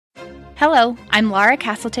Hello, I'm Laura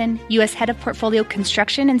Castleton, U.S. Head of Portfolio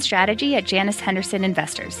Construction and Strategy at Janus Henderson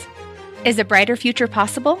Investors. Is a brighter future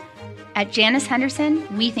possible? At Janus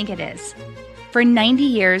Henderson, we think it is. For 90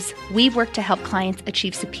 years, we've worked to help clients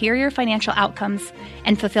achieve superior financial outcomes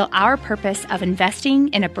and fulfill our purpose of investing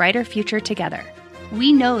in a brighter future together.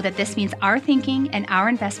 We know that this means our thinking and our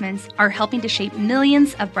investments are helping to shape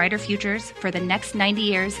millions of brighter futures for the next 90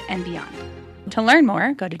 years and beyond. To learn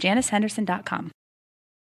more, go to janushenderson.com.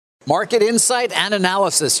 Market insight and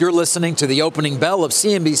analysis. You're listening to the opening bell of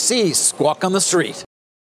CNBC's Squawk on the Street.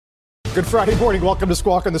 Good Friday morning. Welcome to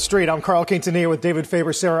Squawk on the Street. I'm Carl Quintanilla with David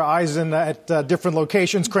Faber, Sarah Eisen at different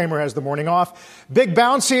locations. Kramer has the morning off. Big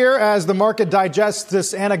bounce here as the market digests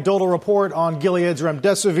this anecdotal report on Gilead's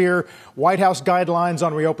remdesivir, White House guidelines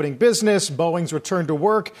on reopening business, Boeing's return to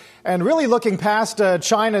work, and really looking past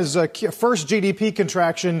China's first GDP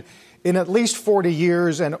contraction in at least 40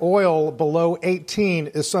 years, and oil below 18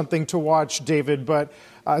 is something to watch, David. But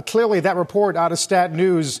clearly that report out of Stat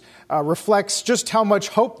News reflects just how much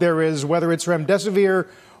hope there is, whether it's remdesivir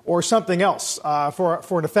or something else, for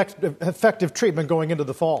an effective treatment going into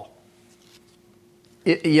the fall.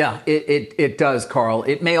 It does, Carl.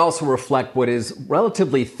 It may also reflect what is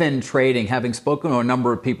relatively thin trading, having spoken to a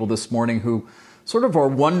number of people this morning who sort of are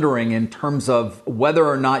wondering in terms of whether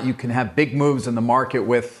or not you can have big moves in the market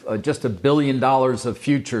with just $1 billion of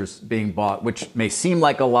futures being bought, which may seem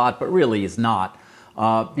like a lot, but really is not.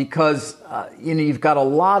 Because you've got a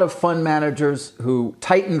lot of fund managers who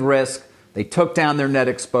tightened risk. They took down their net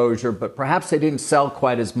exposure, but perhaps they didn't sell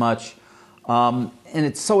quite as much. And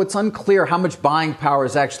it's unclear how much buying power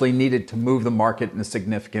is actually needed to move the market in a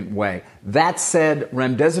significant way. That said,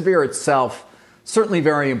 remdesivir itself, certainly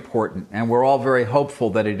very important, and we're all very hopeful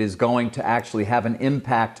that it is going to actually have an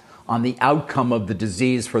impact on the outcome of the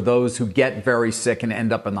disease for those who get very sick and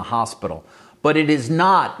end up in the hospital. But it is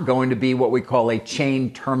not going to be what we call a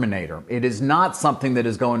chain terminator. It is not something that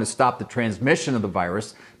is going to stop the transmission of the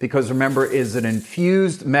virus, because remember, it is an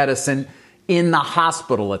infused medicine in the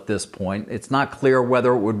hospital at this point. It's not clear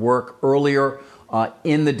whether it would work earlier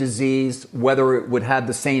in the disease, whether it would have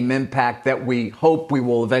the same impact that we hope we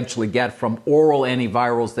will eventually get from oral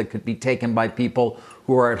antivirals that could be taken by people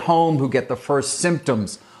who are at home, who get the first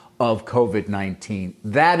symptoms of COVID-19.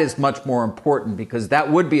 That is much more important, because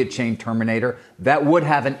that would be a chain terminator. That would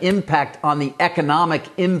have an impact on the economic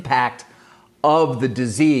impact of the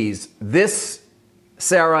disease. This,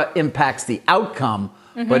 Sarah, impacts the outcome,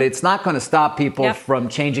 but it's not going to stop people from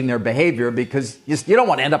changing their behavior, because you don't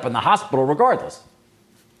want to end up in the hospital regardless.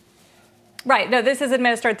 Right. No, this is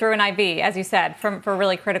administered through an IV, as you said, for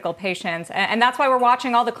really critical patients. And that's why we're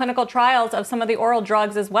watching all the clinical trials of some of the oral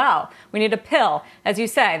drugs as well. We need a pill, as you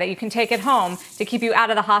say, that you can take at home to keep you out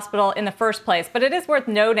of the hospital in the first place. But it is worth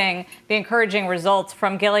noting the encouraging results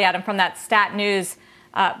from Gilead and from that Stat News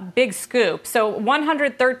big scoop. So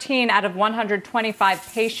 113 out of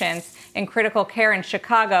 125 patients in critical care in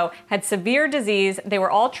Chicago had severe disease. They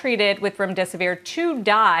were all treated with remdesivir. 2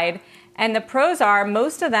 died. And the pros are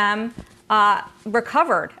most of them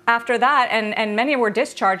recovered after that. And many were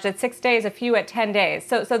discharged at 6 days, a few at 10 days.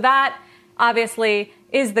 So that obviously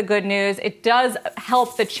is the good news. It does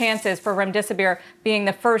help the chances for remdesivir being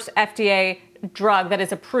the first FDA drug that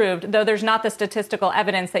is approved, though there's not the statistical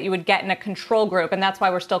evidence that you would get in a control group. And that's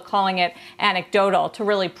why we're still calling it anecdotal, to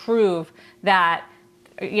really prove that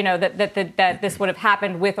that this would have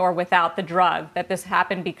happened with or without the drug, that this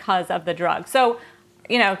happened because of the drug. So,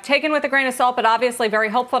 taken with a grain of salt, but obviously very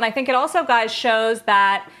hopeful. And I think it also, guys, shows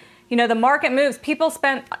that, the market moves. People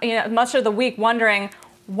spent much of the week wondering,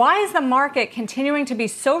 why is the market continuing to be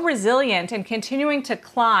so resilient and continuing to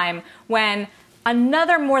climb when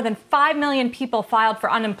another more than 5 million people filed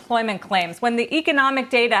for unemployment claims, when the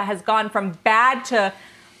economic data has gone from bad to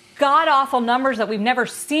god-awful numbers that we've never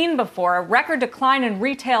seen before, a record decline in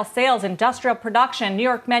retail sales, industrial production, New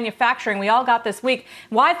York manufacturing, we all got this week.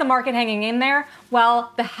 Why is the market hanging in there?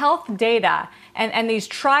 Well, the health data and these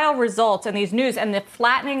trial results and these news and the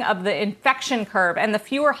flattening of the infection curve and the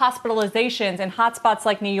fewer hospitalizations in hotspots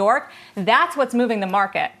like New York, that's what's moving the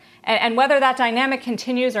market. And whether that dynamic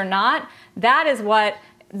continues or not, that is what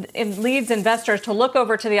it leads investors to look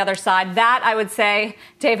over to the other side. That, I would say,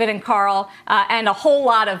 David and Carl, and a whole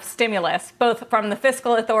lot of stimulus, both from the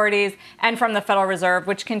fiscal authorities and from the Federal Reserve,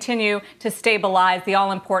 which continue to stabilize the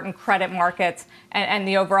all-important credit markets and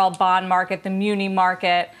the overall bond market, the muni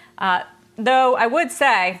market. Though I would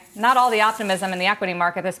say not all the optimism in the equity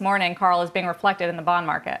market this morning, Carl, is being reflected in the bond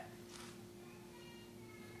market.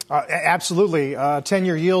 Absolutely.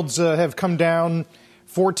 10-year yields have come down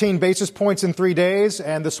 14 basis points in 3 days,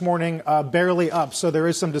 and this morning barely up. So there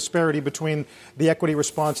is some disparity between the equity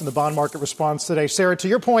response and the bond market response today. Sarah, to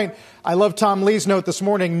your point, I love Tom Lee's note this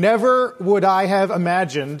morning. Never would I have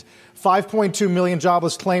imagined 5.2 million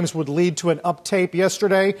jobless claims would lead to an uptape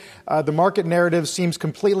yesterday. The market narrative seems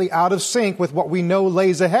completely out of sync with what we know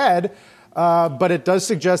lays ahead. But it does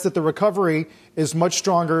suggest that the recovery is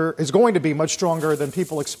going to be much stronger than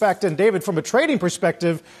people expect. And David, from a trading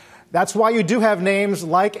perspective, that's why you do have names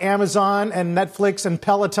like Amazon and Netflix and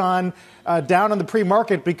Peloton down on the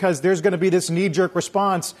pre-market, because there's going to be this knee-jerk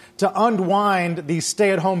response to unwind the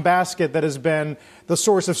stay-at-home basket that has been the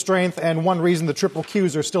source of strength and one reason the triple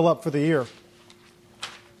Qs are still up for the year.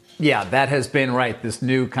 Yeah, that has been right. This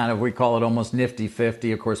new kind of, we call it almost nifty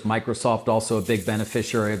 50. Of course, Microsoft also a big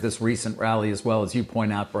beneficiary of this recent rally, as well as you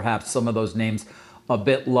point out, perhaps some of those names a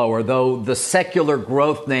bit lower, though the secular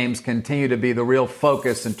growth names continue to be the real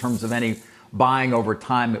focus in terms of any buying over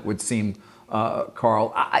time, it would seem,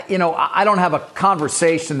 Carl. I don't have a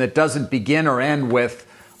conversation that doesn't begin or end with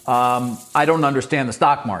I don't understand the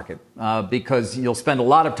stock market, because you'll spend a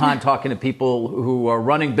lot of time talking to people who are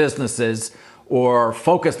running businesses or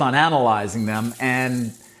focused on analyzing them,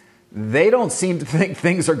 and they don't seem to think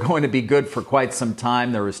things are going to be good for quite some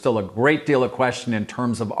time. There is still a great deal of question in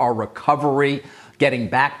terms of our recovery, getting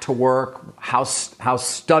back to work, how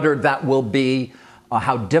stuttered that will be,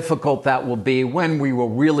 how difficult that will be, when we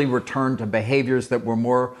will really return to behaviors that were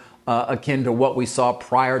more akin to what we saw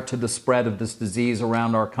prior to the spread of this disease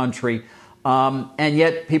around our country. And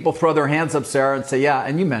yet people throw their hands up, Sarah, and say, yeah,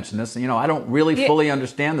 and you mentioned this, I don't really fully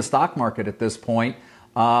understand the stock market at this point.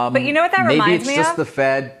 But you know what that reminds me of? Maybe it's just the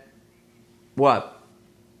Fed. What?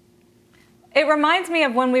 It reminds me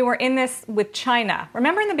of when we were in this with China.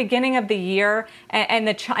 Remember in the beginning of the year,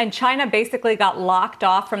 and China basically got locked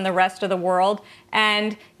off from the rest of the world.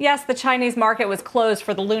 And yes, the Chinese market was closed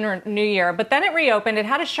for the Lunar New Year, but then it reopened. It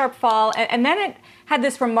had a sharp fall, and then it had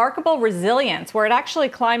this remarkable resilience where it actually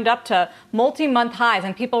climbed up to multi-month highs.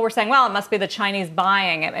 And people were saying, well, it must be the Chinese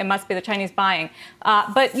buying. It must be the Chinese buying.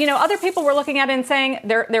 But, other people were looking at it and saying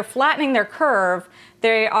they're flattening their curve.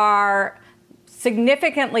 They are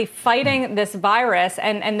significantly fighting this virus,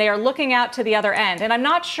 and they are looking out to the other end. And I'm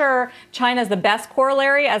not sure China's the best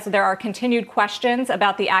corollary, as there are continued questions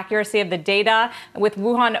about the accuracy of the data, with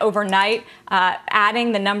Wuhan overnight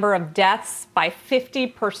adding the number of deaths by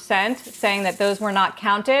 50%, saying that those were not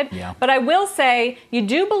counted. Yeah. But I will say, you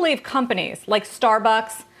do believe companies like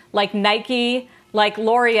Starbucks, like Nike, like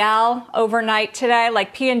L'Oreal overnight today,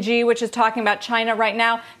 like P&G, which is talking about China right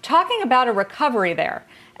now, talking about a recovery there.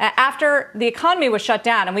 After the economy was shut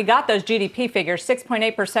down and we got those GDP figures,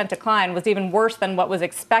 6.8% decline was even worse than what was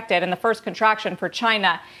expected, and the first contraction for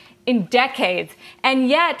China in decades. And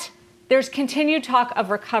yet there's continued talk of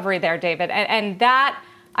recovery there, David. And that,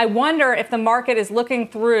 I wonder if the market is looking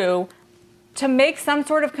through to make some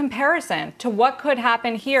sort of comparison to what could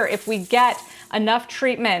happen here if we get enough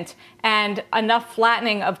treatment and enough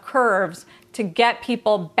flattening of curves to get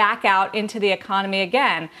people back out into the economy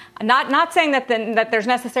again. Not saying that there's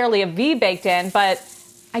necessarily a V baked in, but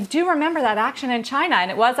I do remember that action in China,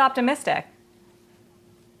 and it was optimistic.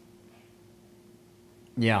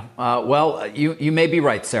 Yeah, well, you may be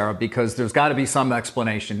right, Sarah, because there's got to be some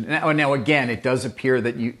explanation. Now, again, it does appear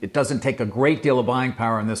that it doesn't take a great deal of buying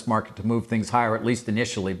power in this market to move things higher, at least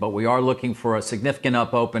initially, but we are looking for a significant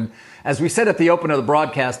up open. As we said at the open of the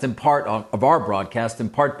broadcast, in part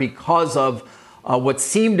because of what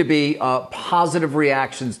seemed to be positive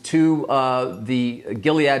reactions to the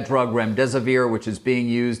Gilead drug remdesivir, which is being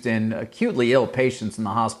used in acutely ill patients in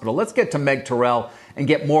the hospital. Let's get to Meg Terrell and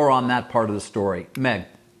get more on that part of the story. Meg.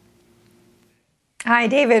 Hi,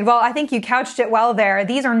 David. Well, I think you couched it well there.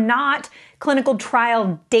 These are not clinical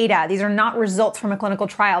trial data. These are not results from a clinical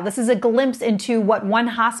trial. This is a glimpse into what one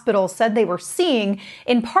hospital said they were seeing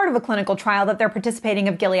in part of a clinical trial that they're participating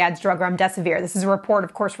of Gilead's drug remdesivir. This is a report,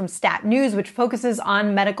 of course, from Stat News, which focuses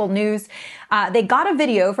on medical news. They got a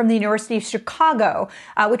video from the University of Chicago,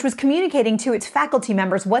 which was communicating to its faculty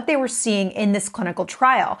members what they were seeing in this clinical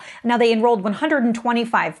trial. Now, they enrolled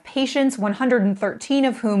 125 patients, 113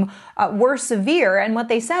 of whom were severe. And what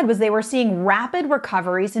they said was they were seeing rapid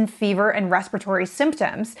recoveries in fever and respiratory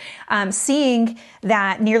symptoms, seeing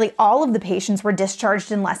that nearly all of the patients were discharged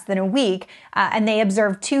in less than a week, and they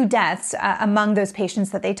observed 2 deaths among those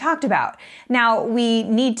patients that they talked about. Now, we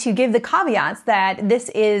need to give the caveats that this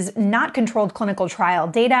is not controlled clinical trial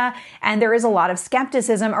data, and there is a lot of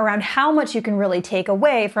skepticism around how much you can really take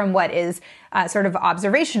away from what is sort of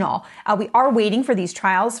observational. We are waiting for these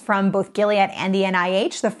trials from both Gilead and the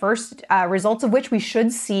NIH, the first results of which we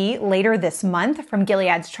should see later this month from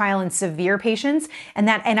Gilead's trial in severe patients. And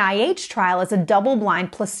that NIH trial is a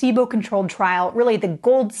double-blind, placebo-controlled trial, really the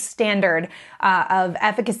gold standard of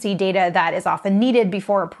efficacy data that is often needed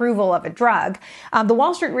before approval of a drug. The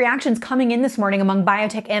Wall Street reactions coming in this morning among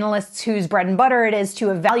biotech analysts whose bread and butter it is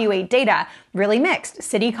to evaluate data, really mixed.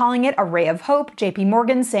 Citi calling it a ray of hope, JP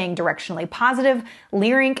Morgan saying directionally positive,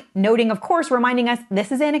 Leerink noting, of course, reminding us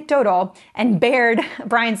this is anecdotal, and Baird,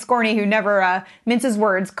 Brian Scorney, who never minces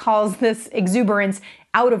words, calls this exuberance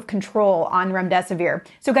out of control on remdesivir.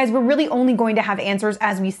 So guys, we're really only going to have answers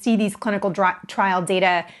as we see these clinical trial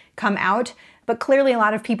data come out, but clearly a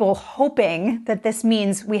lot of people hoping that this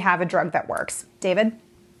means we have a drug that works. David?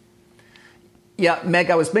 Yeah, Meg,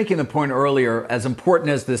 I was making the point earlier, as important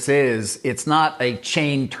as this is, it's not a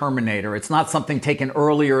chain terminator. It's not something taken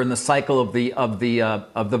earlier in the cycle of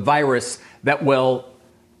the virus that will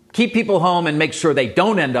keep people home and make sure they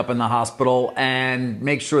don't end up in the hospital and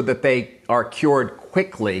make sure that they are cured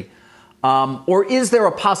quickly. Or is there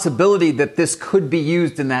a possibility that this could be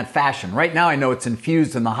used in that fashion? Right now, I know it's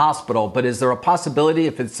infused in the hospital, but is there a possibility,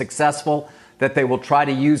 if it's successful, that they will try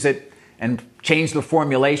to use it and change the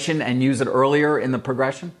formulation and use it earlier in the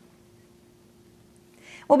progression?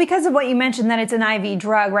 Well, because of what you mentioned, that it's an IV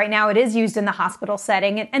drug, right now it is used in the hospital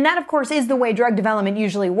setting. And that, of course, is the way drug development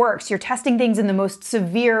usually works. You're testing things in the most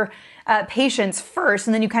severe patients first,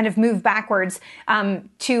 and then you kind of move backwards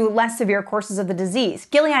to less severe courses of the disease.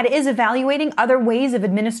 Gilead is evaluating other ways of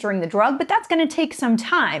administering the drug, but that's going to take some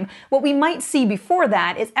time. What we might see before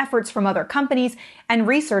that is efforts from other companies and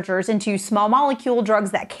researchers into small molecule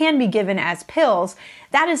drugs that can be given as pills.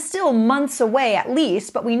 That is still months away at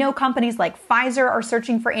least, but we know companies like Pfizer are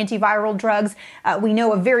searching for antiviral drugs. We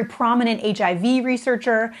know a very prominent HIV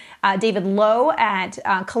researcher, David Ho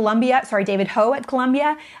at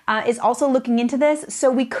Columbia, is also looking into this. So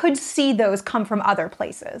we could see those come from other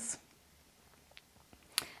places.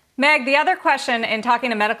 Meg, the other question in talking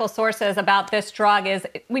to medical sources about this drug is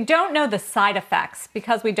we don't know the side effects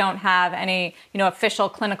because we don't have any, official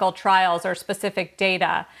clinical trials or specific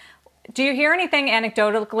data. Do you hear anything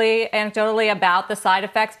anecdotally about the side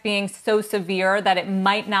effects being so severe that it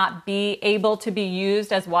might not be able to be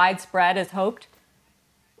used as widespread as hoped?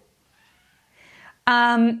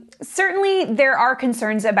 Certainly there are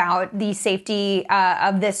concerns about the safety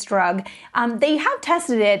of this drug. They have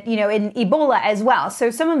tested it, in Ebola as well. So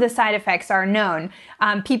some of the side effects are known.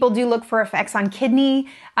 People do look for effects on kidney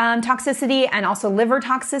toxicity and also liver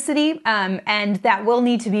toxicity. And that will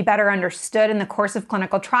need to be better understood in the course of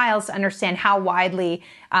clinical trials to understand how widely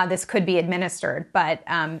this could be administered. But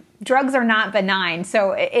drugs are not benign.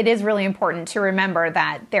 So it is really important to remember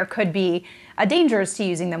that there could be dangers to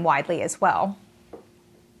using them widely as well.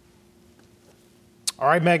 All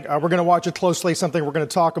right, Meg, we're going to watch it closely, something we're going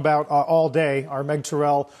to talk about all day. Our Meg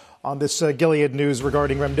Terrell on this Gilead news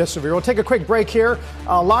regarding remdesivir. We'll take a quick break here.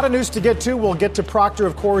 A lot of news to get to. We'll get to Procter,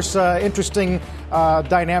 of course, interesting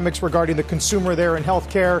dynamics regarding the consumer there in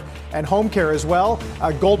healthcare and home care as well.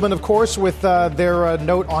 Goldman, of course, with their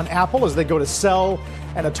note on Apple as they go to sell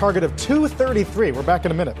and a target of 233. We're back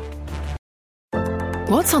in a minute.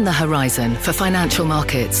 What's on the horizon for financial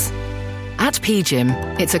markets? At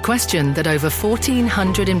PGIM, it's a question that over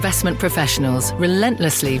 1,400 investment professionals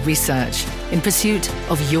relentlessly research in pursuit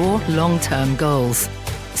of your long-term goals.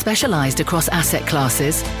 Specialized across asset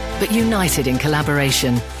classes, but united in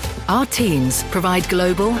collaboration, our teams provide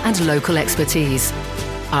global and local expertise.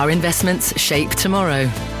 Our investments shape tomorrow,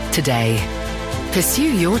 today.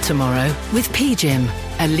 Pursue your tomorrow with PGIM,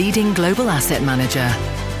 a leading global asset manager.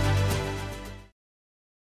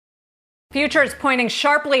 Futures pointing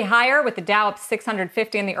sharply higher with the Dow up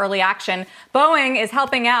 650 in the early action. Boeing is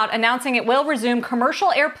helping out, announcing it will resume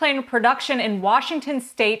commercial airplane production in Washington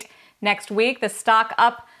state next week. The stock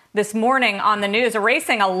up this morning on the news,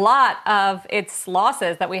 erasing a lot of its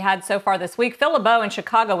losses that we had so far this week. Phil LeBeau in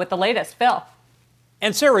Chicago with the latest. Phil.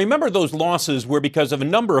 And Sarah, remember those losses were because of a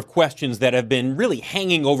number of questions that have been really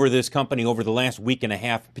hanging over this company over the last week and a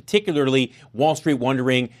half, particularly Wall Street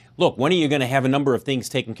wondering, look, when are you going to have a number of things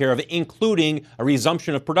taken care of, including a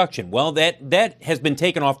resumption of production? Well, that has been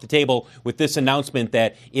taken off the table with this announcement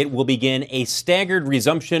that it will begin a staggered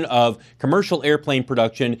resumption of commercial airplane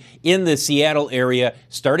production in the Seattle area,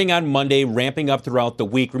 starting on Monday, ramping up throughout the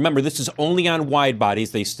week. Remember, this is only on wide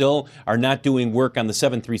bodies. They still are not doing work on the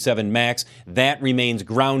 737 MAX. That remains airplanes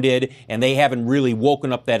grounded, and they haven't really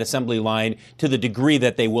woken up that assembly line to the degree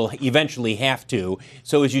that they will eventually have to.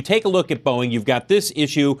 So as you take a look at Boeing, you've got this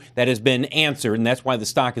issue that has been answered, and that's why the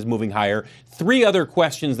stock is moving higher. 3 other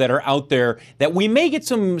questions that are out there that we may get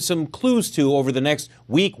some clues to over the next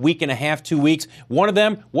week and a half, 2 weeks. One of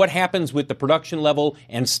them, what happens with the production level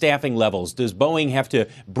and staffing levels? Does Boeing have to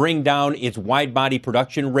bring down its wide-body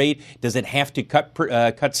production rate? Does it have to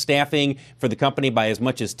cut staffing for the company by as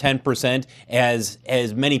much as 10%,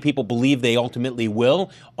 as many people believe they ultimately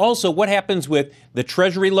will? Also, what happens with the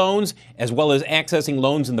Treasury loans as well as accessing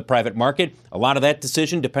loans in the private market? A lot of that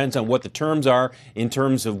decision depends on what the terms are in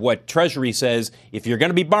terms of what Treasury says. If you're going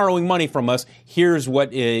to be borrowing money from us, here's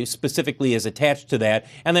what specifically is attached to that.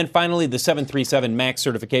 And then finally, the 737 MAX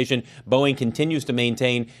certification. Boeing continues to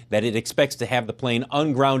maintain that it expects to have the plane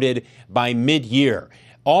ungrounded by mid-year.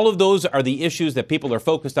 All of those are the issues that people are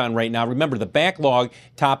focused on right now. Remember, the backlog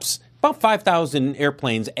tops about 5,000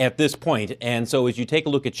 airplanes at this point. And so as you take a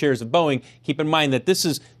look at shares of Boeing, keep in mind that this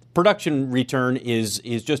is production return is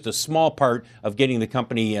just a small part of getting the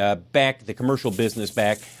company back, the commercial business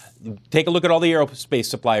back. Take a look at all the aerospace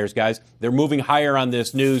suppliers, guys. They're moving higher on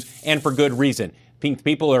this news, and for good reason.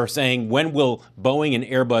 People are saying, when will Boeing and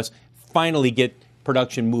Airbus finally get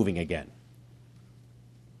production moving again?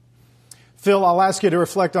 Phil, I'll ask you to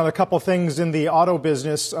reflect on a couple things in the auto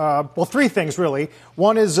business. 3 things, really.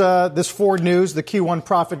 One is this Ford news, the Q1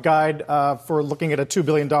 profit guide for looking at a $2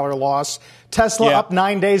 billion loss. Tesla up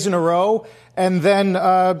 9 days in a row. And then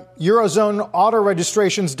Eurozone auto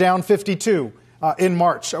registrations down 52 in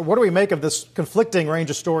March. What do we make of this conflicting range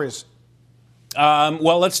of stories?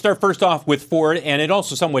 Well, let's start first off with Ford, and it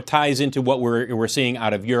also somewhat ties into what we're seeing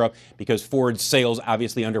out of Europe, because Ford's sales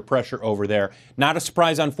obviously under pressure over there. Not a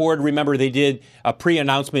surprise on Ford. Remember, they did a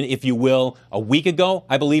pre-announcement, if you will, a week ago,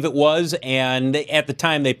 I believe it was, and at the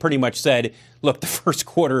time they pretty much said, look, the first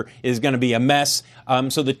quarter is going to be a mess.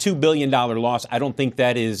 So the $2 billion loss, I don't think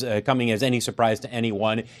that is coming as any surprise to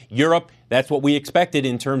anyone. Europe, that's what we expected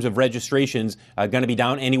in terms of registrations, going to be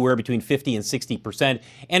down anywhere between 50 and 60%.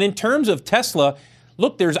 And in terms of Tesla,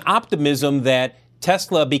 look, there's optimism that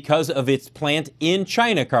Tesla, because of its plant in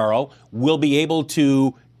China, Carl, will be able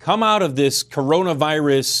to come out of this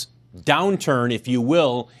coronavirus downturn, if you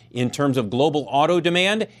will, in terms of global auto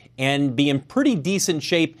demand and be in pretty decent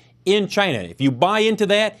shape in China. If you buy into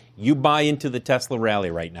that, you buy into the Tesla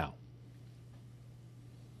rally right now.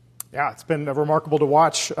 Yeah, it's been remarkable to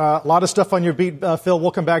watch. A lot of stuff on your beat, Phil.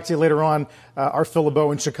 We'll come back to you later on, our Phil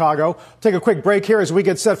LeBeau in Chicago. Take a quick break here as we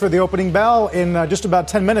get set for the opening bell in just about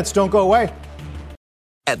 10 minutes. Don't go away.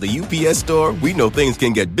 At the UPS Store, we know things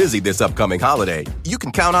can get busy this upcoming holiday. You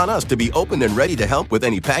can count on us to be open and ready to help with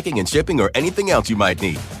any packing and shipping or anything else you might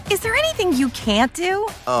need. Is there anything you can't do?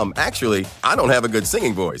 Actually, I don't have a good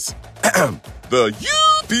singing voice. The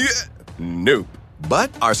UPS... Nope.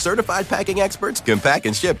 But our certified packing experts can pack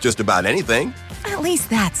and ship just about anything. At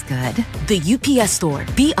least that's good. The UPS Store.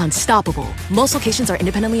 Be unstoppable. Most locations are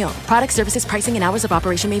independently owned. Product, services, pricing, and hours of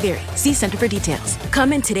operation may vary. See Center for details.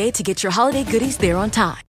 Come in today to get your holiday goodies there on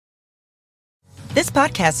time. This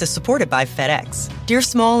podcast is supported by FedEx. Dear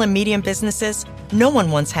small and medium businesses, no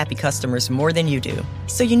one wants happy customers more than you do.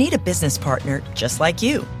 So you need a business partner just like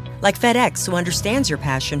you. Like FedEx, who understands your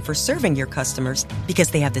passion for serving your customers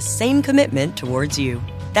because they have the same commitment towards you.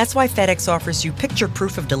 That's why FedEx offers you picture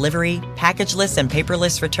proof of delivery, packageless and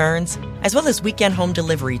paperless returns, as well as weekend home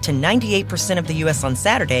delivery to 98% of the U.S. on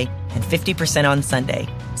Saturday and 50% on Sunday.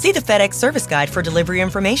 See the FedEx service guide for delivery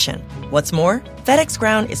information. What's more, FedEx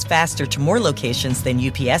Ground is faster to more locations than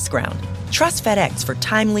UPS Ground. Trust FedEx for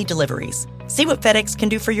timely deliveries. See what FedEx can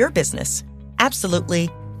do for your business.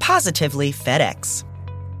 Absolutely, positively FedEx.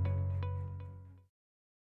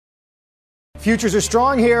 Futures are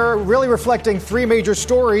strong here, really reflecting 3 major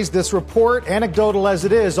stories. This report, anecdotal as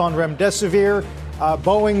it is, on remdesivir,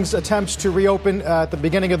 Boeing's attempts to reopen at the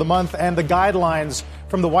beginning of the month, and the guidelines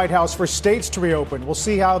from the White House for states to reopen. We'll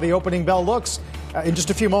see how the opening bell looks in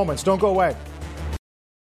just a few moments. Don't go away.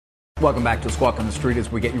 Welcome back to Squawk on the Street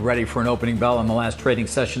as we get you ready for an opening bell on the last trading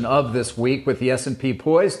session of this week, with the S&P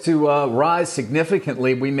poised to rise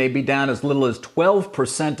significantly. We may be down as little as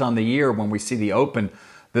 12% on the year when we see the open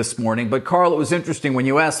this morning. But Carl, it was interesting when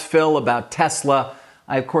you asked Phil about Tesla.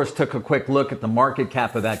 I, of course, took a quick look at the market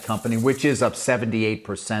cap of that company, which is up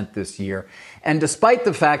 78% this year. And despite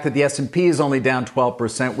the fact that the S&P is only down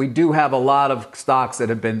 12%, we do have a lot of stocks that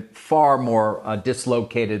have been far more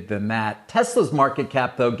dislocated than that. Tesla's market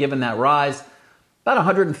cap, though, given that rise, about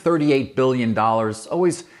 $138 billion.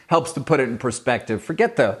 Always helps to put it in perspective.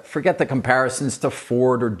 Forget the comparisons to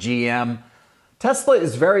Ford or GM. Tesla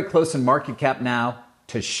is very close in market cap now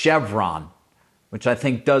to Chevron. which I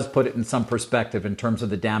think does put it in some perspective in terms of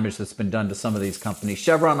the damage that's been done to some of these companies.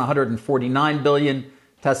 Chevron, $149 billion.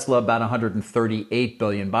 Tesla, about $138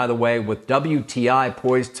 billion. By the way, with WTI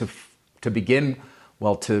poised to begin,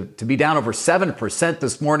 to be down over 7%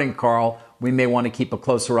 this morning, Carl, we may want to keep a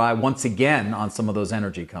closer eye once again on some of those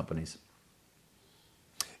energy companies.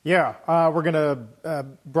 Yeah, we're going to,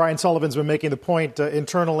 Brian Sullivan's been making the point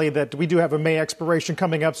internally that we do have a May expiration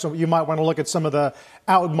coming up, so you might want to look at some of the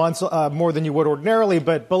out months more than you would ordinarily,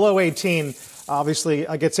 but below 18 obviously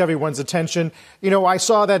gets everyone's attention. You know, I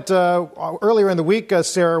saw that earlier in the week,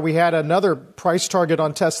 Sarah, we had another price target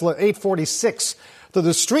on Tesla, 846. So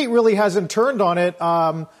the street really hasn't turned on it,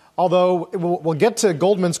 although we'll get to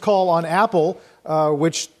Goldman's call on Apple,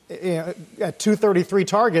 which at 233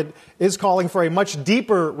 target is calling for a much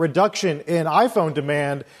deeper reduction in iPhone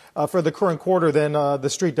demand for the current quarter than the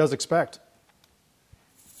street does expect.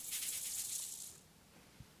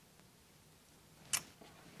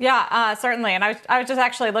 Yeah, certainly. And I was just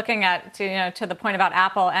actually looking at, to the point about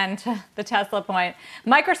Apple and to the Tesla point.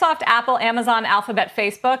 Microsoft, Apple, Amazon, Alphabet,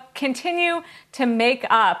 Facebook continue to make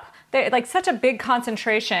up like such a big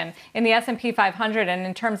concentration in the S&P 500 and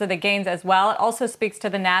in terms of the gains as well. It also speaks to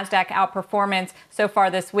the NASDAQ outperformance so far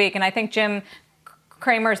this week. And I think Jim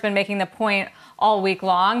Cramer has been making the point all week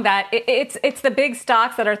long that it's the big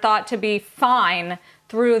stocks that are thought to be fine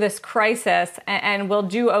through this crisis and will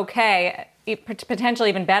do okay, potentially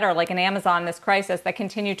even better, like an Amazon, this crisis, that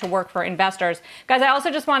continue to work for investors. Guys, I also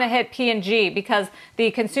just want to hit P&G because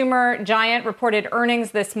the consumer giant reported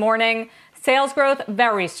earnings this morning. Sales growth,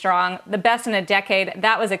 very strong, the best in a decade.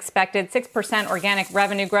 That was expected, 6% organic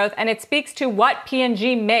revenue growth. And it speaks to what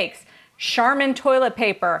P&G makes. Charmin toilet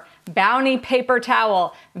paper, Bounty paper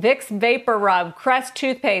towel, Vicks Vapor Rub, Crest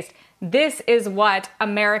toothpaste. This is what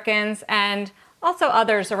Americans and also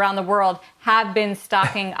others around the world have been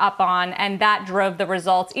stocking up on, and that drove the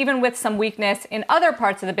results, even with some weakness in other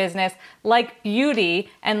parts of the business, like beauty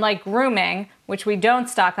and like grooming, which we don't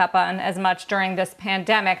stock up on as much during this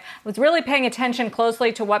pandemic. I was really paying attention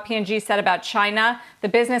closely to what P&G said about China. The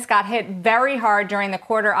business got hit very hard during the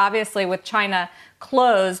quarter, obviously, with China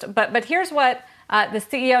closed. But here's what the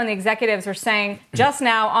CEO and the executives were saying just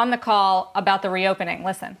now on the call about the reopening.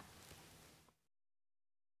 Listen.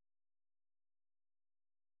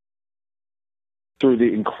 Through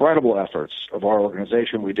the incredible efforts of our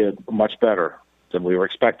organization, we did much better than we were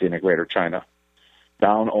expecting in Greater China,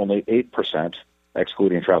 down only 8%,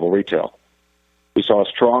 excluding travel retail. We saw a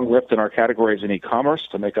strong lift in our categories in e-commerce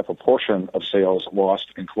to make up a portion of sales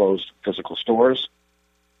lost in closed physical stores.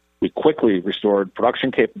 We quickly restored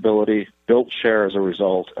production capability, built share as a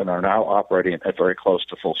result, and are now operating at very close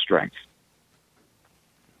to full strength.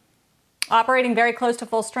 Operating very close to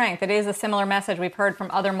full strength. It is a similar message we've heard from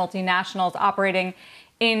other multinationals operating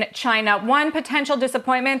in China. One potential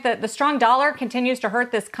disappointment, that the strong dollar continues to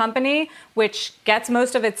hurt this company, which gets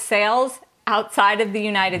most of its sales outside of the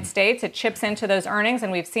United States. It chips into those earnings,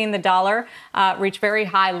 and we've seen the dollar reach very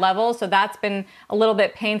high levels. So that's been a little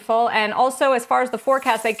bit painful. And also, as far as the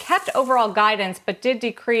forecast, they kept overall guidance, but did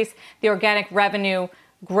decrease the organic revenue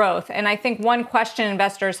growth. And I think one question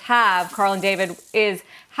investors have, Carl and David, is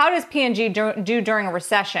how does P&G do during a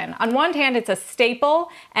recession? On one hand, it's a staple,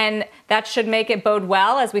 and that should make it bode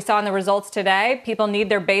well. As we saw in the results today, people need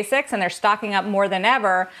their basics, and they're stocking up more than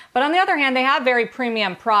ever. But on the other hand, they have very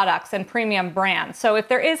premium products and premium brands. So if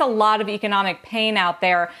there is a lot of economic pain out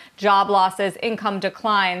there, job losses, income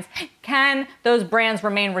declines, can those brands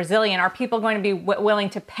remain resilient? Are people going to be willing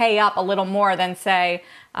to pay up a little more than, say,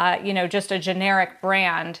 just a generic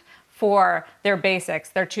brand for their basics,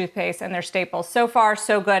 their toothpaste, and their staples? So far,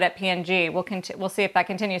 so good at P&G. We'll see if that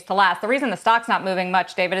continues to last. The reason the stock's not moving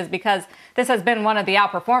much, David, is because this has been one of the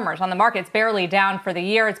outperformers on the market. It's barely down for the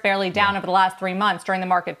year. It's barely down over the last 3 months during the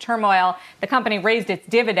market turmoil. The company raised its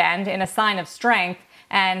dividend in a sign of strength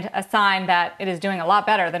and a sign that it is doing a lot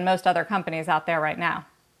better than most other companies out there right now.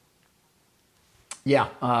 Yeah,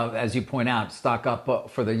 as you point out, stock up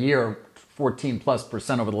for the year,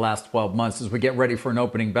 14+% over the last 12 months as we get ready for an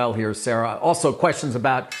opening bell here, Sarah. Also, questions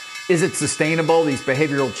about, is it sustainable, these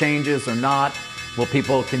behavioral changes or not? Will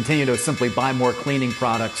people continue to simply buy more cleaning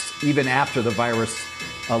products even after the virus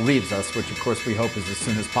leaves us, which of course we hope is as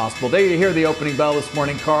soon as possible. There you hear the opening bell this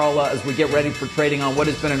morning, Carl, as we get ready for trading on what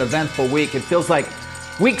has been an eventful week. It feels like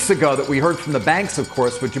weeks ago that we heard from the banks, of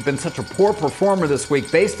course, which have been such a poor performer this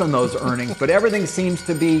week based on those earnings, but everything seems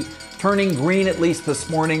to be turning green, at least this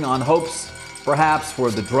morning, on hopes perhaps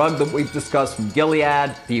for the drug that we've discussed from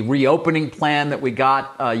Gilead, the reopening plan that we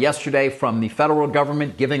got yesterday from the federal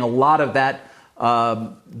government, giving a lot of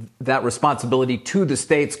that responsibility to the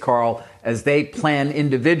states, Carl, as they plan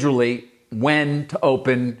individually when to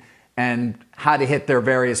open, and how to hit their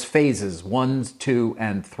various phases, 1, 2,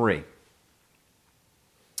 and 3.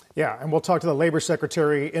 Yeah, and we'll talk to the Labor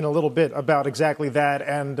Secretary in a little bit about exactly that,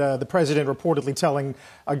 and the president reportedly telling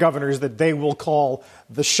governors that they will call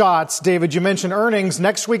the shots. David, you mentioned earnings.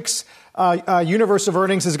 Next week's universe of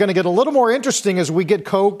earnings is going to get a little more interesting as we get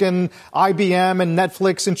Coke and IBM and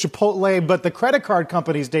Netflix and Chipotle, but the credit card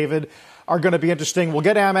companies, David, are going to be interesting. We'll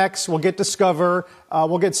get Amex, we'll get Discover,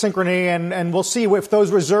 we'll get Synchrony, and we'll see if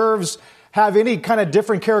those reserves have any kind of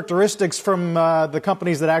different characteristics from the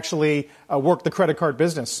companies that actually work the credit card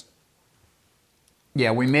business.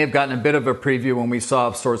 Yeah, we may have gotten a bit of a preview when we saw,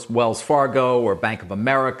 of course, Wells Fargo or Bank of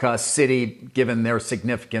America, Citi, given their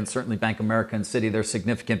significant, certainly Bank of America and Citi, their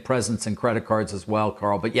significant presence in credit cards as well,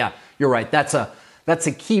 Carl. But yeah, you're right. That's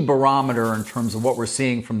a key barometer in terms of what we're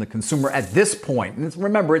seeing from the consumer at this point. And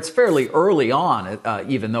remember, it's fairly early on,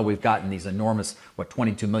 even though we've gotten these enormous,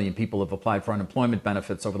 22 million people have applied for unemployment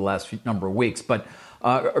benefits over the last number of weeks. But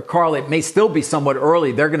Carl, it may still be somewhat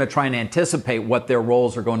early. They're going to try and anticipate what their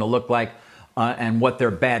roles are going to look like and what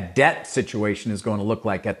their bad debt situation is going to look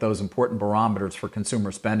like at those important barometers for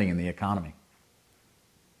consumer spending in the economy.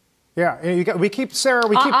 Yeah, we keep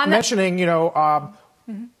mentioning,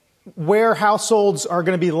 where households are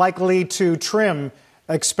going to be likely to trim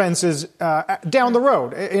expenses down the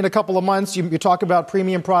road. In a couple of months, you talk about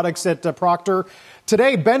premium products at Procter.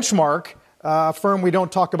 Today, Benchmark, a firm we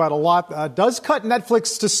don't talk about a lot, does cut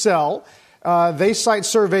Netflix to sell. They cite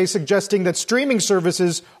surveys suggesting that streaming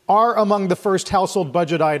services are among the first household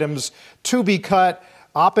budget items to be cut.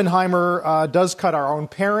 Oppenheimer does cut our own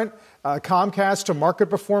parent, Comcast, to market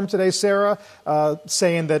perform today, Sarah,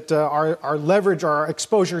 saying that our leverage, our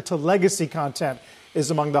exposure to legacy content is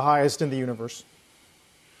among the highest in the universe.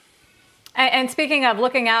 And speaking of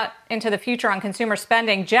looking out into the future on consumer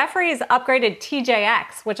spending, Jefferies upgraded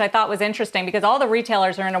TJX, which I thought was interesting because all the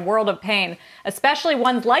retailers are in a world of pain, especially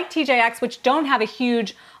ones like TJX, which don't have a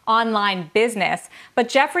huge online business. But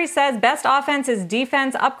Jefferies says best offense is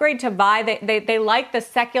defense. Upgrade to buy. They like the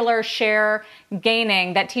secular share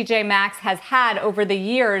gaining that TJ Maxx has had over the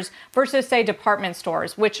years versus, say, department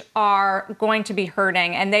stores, which are going to be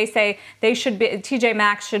hurting. And they say TJ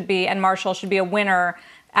Maxx should be and Marshall should be a winner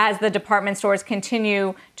as the department stores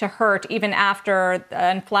continue to hurt even after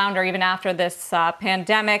and flounder even after this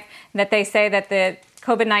pandemic, that they say that the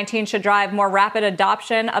COVID-19 should drive more rapid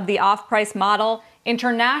adoption of the off-price model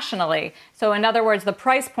internationally. So in other words, the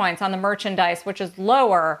price points on the merchandise, which is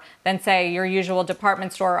lower than, say, your usual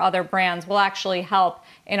department store or other brands, will actually help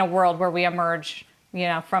in a world where we emerge,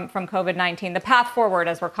 from COVID-19. The path forward,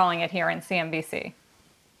 as we're calling it here in CNBC.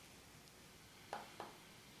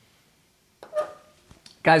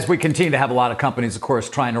 Guys, we continue to have a lot of companies, of course,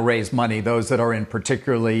 trying to raise money, those that are in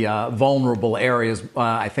particularly vulnerable areas.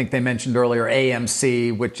 I think they mentioned earlier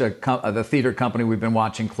AMC, which the theater company we've been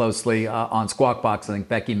watching closely on Squawk Box. I think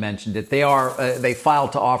Becky mentioned it. They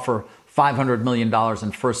filed to offer $500 million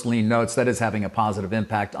in first lien notes. That is having a positive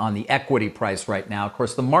impact on the equity price right now. Of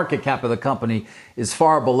course, the market cap of the company is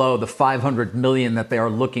far below the $500 million that they are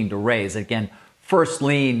looking to raise. Again, first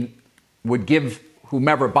lien would give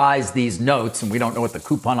whomever buys these notes, and we don't know what the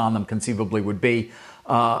coupon on them conceivably would be,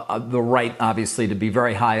 the right, obviously, to be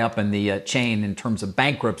very high up in the chain in terms of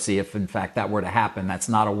bankruptcy, if in fact that were to happen. That's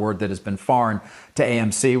not a word that has been foreign to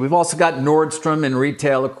AMC. We've also got Nordstrom in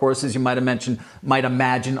retail, of course, as you might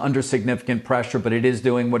imagine, under significant pressure, but it is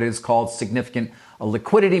doing what is called significant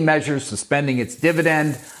liquidity measures, suspending its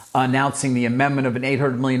dividend, announcing the amendment of an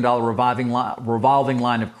 $800 million revolving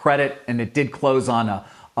line of credit, and it did close on a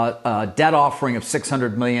debt offering of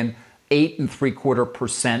 $600 million.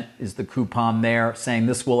 8.75% is the coupon there, saying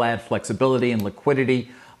this will add flexibility and liquidity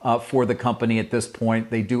for the company at this point.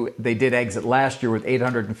 They did exit last year with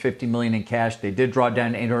 $850 million in cash. They did draw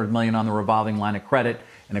down $800 million on the revolving line of credit,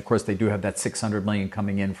 and of course they do have that $600 million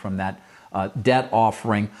coming in from that debt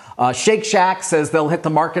offering. Shake Shack says they'll hit the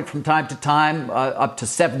market from time to time, up to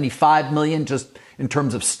 $75 million just in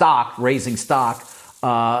terms of stock, raising stock.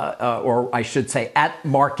 Or I should say at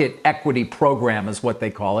market equity program is what they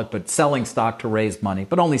call it, but selling stock to raise money,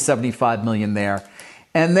 but only $75 million there.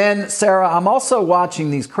 And then, Sarah, I'm also watching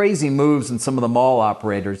these crazy moves in some of the mall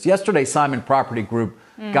operators. Yesterday, Simon Property Group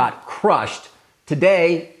got crushed.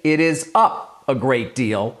 Today, it is up a great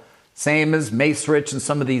deal. Same as Macerich and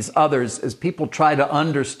some of these others, as people try to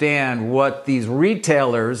understand what these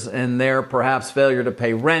retailers and their perhaps failure to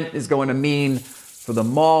pay rent is going to mean for the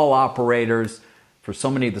mall operators, for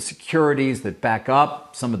so many of the securities that back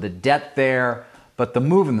up, some of the debt there. But the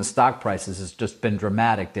move in the stock prices has just been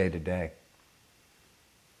dramatic day to day.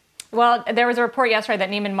 Well, there was a report yesterday that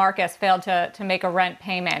Neiman Marcus failed to make a rent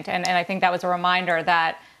payment. And I think that was a reminder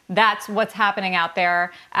that that's what's happening out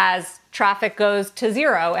there as traffic goes to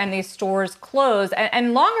zero and these stores close.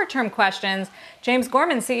 And longer term questions, James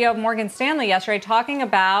Gorman, CEO of Morgan Stanley, yesterday talking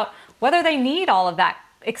about whether they need all of that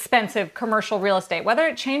expensive commercial real estate, whether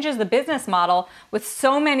it changes the business model with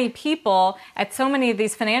so many people at so many of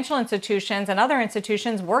these financial institutions and other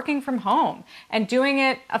institutions working from home and doing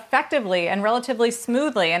it effectively and relatively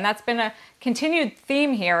smoothly. And that's been a continued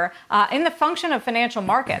theme here in the function of financial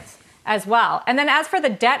markets as well. And then as for the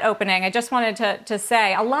debt opening, I just wanted to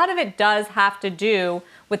say a lot of it does have to do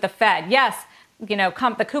with the Fed. Yes,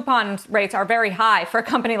 the coupon rates are very high for a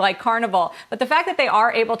company like Carnival. But the fact that they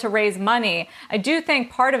are able to raise money, I do think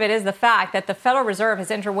part of it is the fact that the Federal Reserve has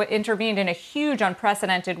intervened in a huge,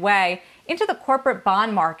 unprecedented way into the corporate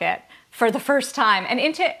bond market for the first time and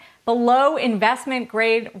into below investment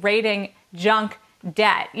grade rating junk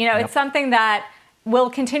debt. It's something that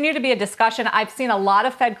will continue to be a discussion. I've seen a lot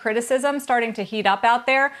of Fed criticism starting to heat up out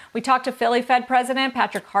there. We talked to Philly Fed President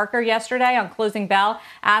Patrick Harker yesterday on Closing Bell,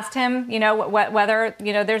 asked him, whether,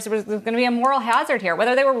 there's going to be a moral hazard here,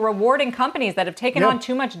 whether they were rewarding companies that have taken on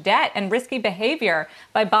too much debt and risky behavior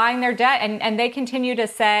by buying their debt. And they continue to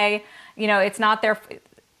say, it's not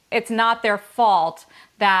their fault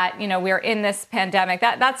that, we're in this pandemic.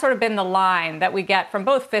 That's sort of been the line that we get from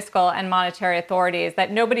both fiscal and monetary authorities,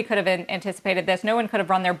 that nobody could have anticipated this. No one could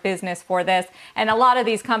have run their business for this. And a lot of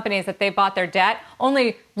these companies that they bought their debt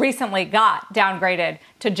only recently got downgraded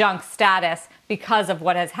to junk status because of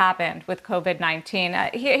what has happened with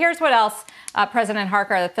COVID-19. Here's what else President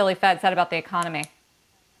Harker of the Philly Fed said about the economy.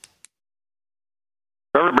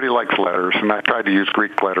 Everybody likes letters, and I tried to use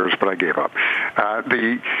Greek letters, but I gave up.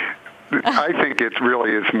 I think it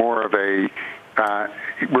really is more of a,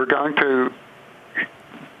 we're going to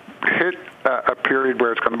hit a period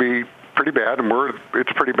where it's going to be pretty bad, and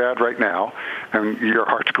it's pretty bad right now, and your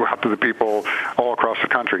hearts go out to the people all across the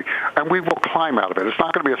country. And we will climb out of it. It's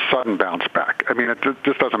not going to be a sudden bounce back. I mean, it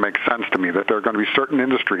just doesn't make sense to me that there are going to be certain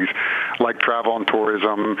industries like travel and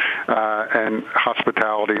tourism and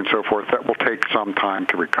hospitality and so forth that will take some time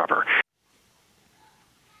to recover.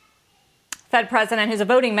 Fed president, who's a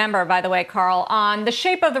voting member, by the way, Carl, on the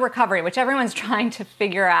shape of the recovery, which everyone's trying to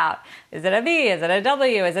figure out. Is it a V? Is it a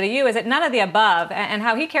W? Is it a U? Is it none of the above? And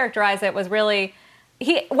how he characterized it was really,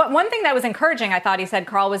 one thing that was encouraging, I thought he said,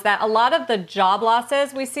 Carl, was that a lot of the job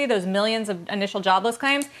losses we see, those millions of initial jobless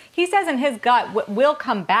claims, he says in his gut will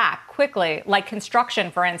come back quickly, like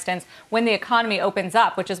construction, for instance, when the economy opens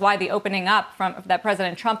up, which is why the opening up that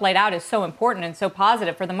President Trump laid out is so important and so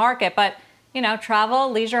positive for the market. But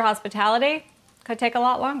travel, leisure, hospitality could take a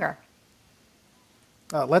lot longer.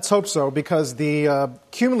 Let's hope so, because the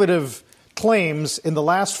cumulative claims in the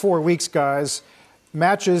last 4 weeks, guys,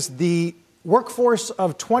 matches the workforce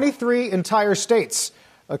of 23 entire states,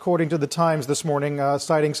 according to the Times this morning,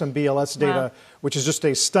 citing some BLS data, which is just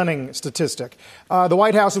a stunning statistic. The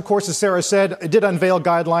White House, of course, as Sarah said, did unveil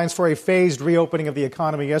guidelines for a phased reopening of the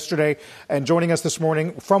economy yesterday. And joining us this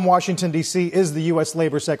morning from Washington, D.C., is the U.S.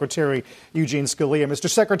 Labor Secretary, Eugene Scalia. Mr.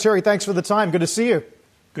 Secretary, thanks for the time. Good to see you.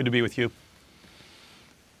 Good to be with you.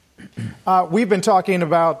 We've been talking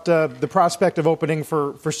about the prospect of opening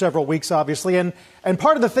for several weeks, obviously. And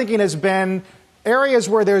part of the thinking has been areas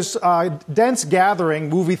where there's dense gathering,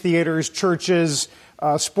 movie theaters, churches,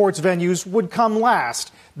 sports venues, would come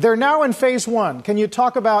last. They're now in phase one. Can you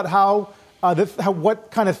talk about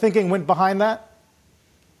what kind of thinking went behind that?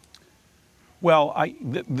 Well,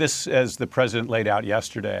 this, as the president laid out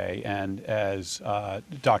yesterday, and as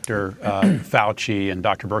Dr. Fauci and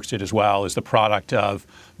Dr. Birx did as well, is the product of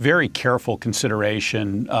very careful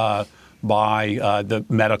consideration by the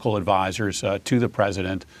medical advisors to the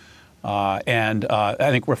president. And I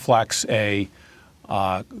think reflects a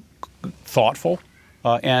thoughtful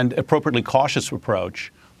and appropriately cautious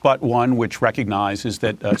approach, but one which recognizes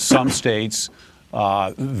that some states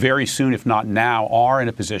very soon, if not now, are in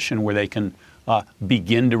a position where they can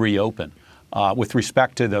begin to reopen. With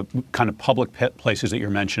respect to the kind of public places that you're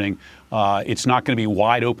mentioning, it's not going to be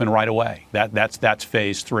wide open right away. That's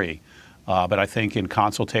phase three. But I think in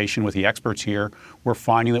consultation with the experts here, we're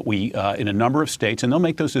finding that we, in a number of states, and they'll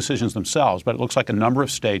make those decisions themselves, but it looks like a number of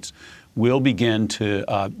states will begin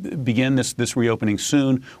this reopening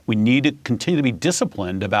soon. We need to continue to be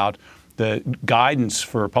disciplined about the guidance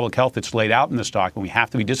for public health that's laid out in this document. We have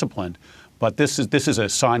to be disciplined. But this is a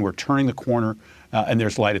sign we're turning the corner and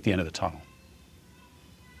there's light at the end of the tunnel.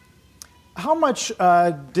 How much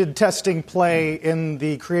did testing play in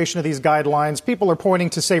the creation of these guidelines? People are pointing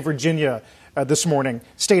to, say, Virginia this morning.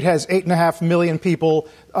 State has 8.5 million people.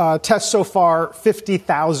 Tests so far,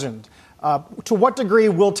 50,000. To what degree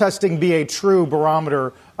will testing be a true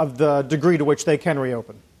barometer of the degree to which they can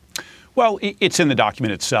reopen? Well, it's in the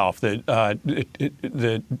document itself.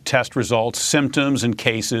 The test results, symptoms, and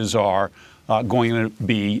cases are going to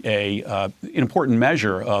be an important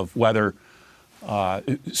measure of whether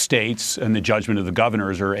states and the judgment of the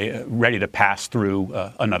governors are ready to pass through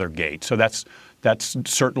another gate. So that's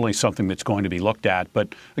certainly something that's going to be looked at.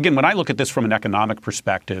 But again, when I look at this from an economic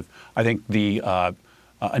perspective, I think the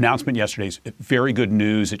announcement yesterday is very good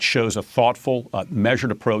news. It shows a thoughtful,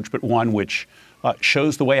 measured approach, but one which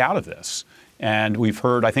shows the way out of this. And we've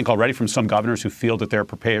heard, I think, already from some governors who feel that they're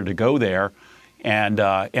prepared to go there. And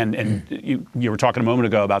you were talking a moment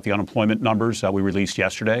ago about the unemployment numbers we released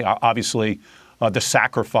yesterday. Obviously, the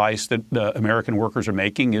sacrifice that the American workers are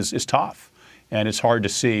making is tough, and it's hard to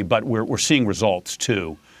see. But we're seeing results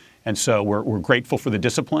too, and so we're grateful for the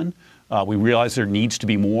discipline. We realize there needs to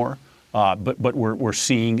be more, but we're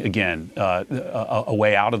seeing again a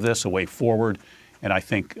way out of this, a way forward, and I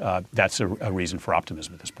think that's a reason for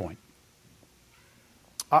optimism at this point.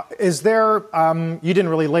 Is there, you didn't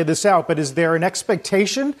really lay this out, but is there an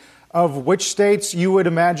expectation of which states you would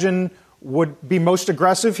imagine would be most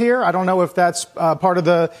aggressive here? I don't know if that's part of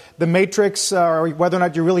the matrix or whether or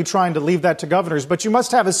not you're really trying to leave that to governors, but you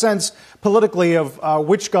must have a sense politically of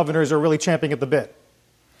which governors are really champing at the bit.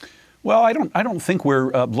 Well, I don't think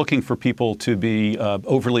we're looking for people to be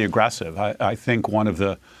overly aggressive. I think one of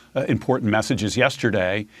the important messages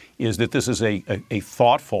yesterday is that this is a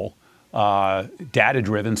thoughtful,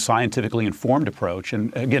 data-driven, scientifically informed approach.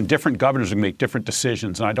 And again, different governors can make different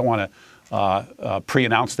decisions, and I don't want to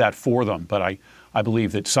pre-announce that for them. But I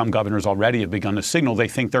believe that some governors already have begun to signal they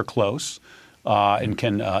think they're close and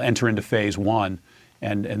can enter into phase one,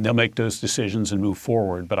 and they'll make those decisions and move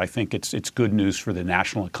forward. But I think it's good news for the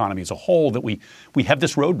national economy as a whole that we have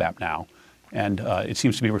this roadmap now, and it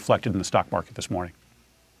seems to be reflected in the stock market this morning.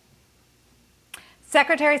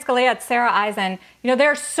 Secretary of Gilead, Sarah Eisen, there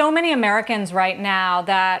are so many Americans right now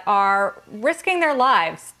that are risking their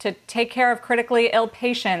lives to take care of critically ill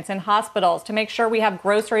patients in hospitals, to make sure we have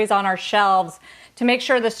groceries on our shelves, to make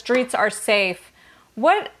sure the streets are safe.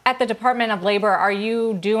 What at the Department of Labor are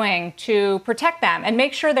you doing to protect them and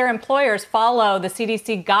make sure their employers follow the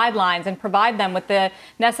CDC guidelines and provide them with the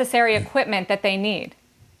necessary equipment that they need?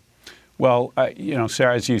 Well,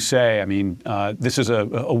 Sarah, as you say, I mean, this is a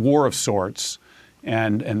war of sorts.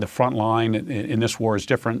 And the front line in this war is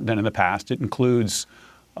different than in the past. It includes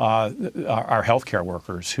our healthcare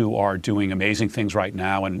workers who are doing amazing things right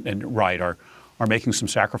now and are making some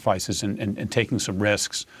sacrifices and taking some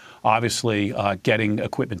risks. Obviously, getting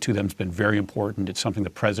equipment to them has been very important. It's something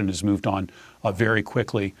the president has moved on very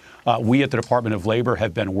quickly. We at the Department of Labor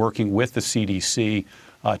have been working with the CDC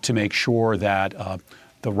to make sure that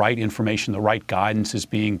the right information, the right guidance is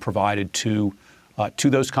being provided to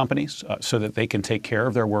those companies so that they can take care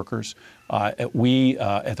of their workers. We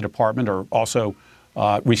at the department are also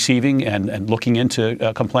receiving and looking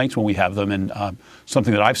into complaints when we have them. And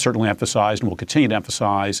something that I've certainly emphasized and will continue to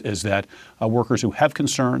emphasize is that workers who have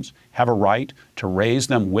concerns have a right to raise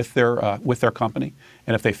them with their company.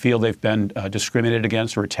 And if they feel they've been discriminated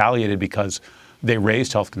against or retaliated because they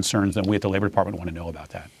raised health concerns, then we at the Labor Department want to know about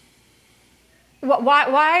that.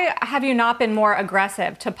 Why have you not been more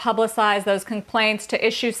aggressive to publicize those complaints, to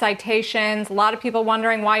issue citations? A lot of people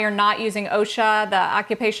wondering why you're not using OSHA, the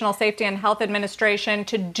Occupational Safety and Health Administration,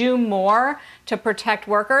 to do more to protect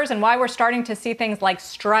workers, and why we're starting to see things like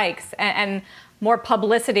strikes and more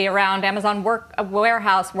publicity around Amazon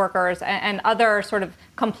warehouse workers and other sort of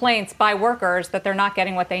complaints by workers that they're not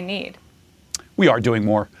getting what they need. We are doing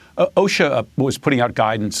more. OSHA was putting out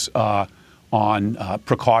guidance on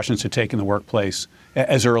precautions to take in the workplace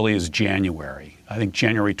as early as January. I think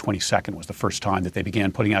January 22nd was the first time that they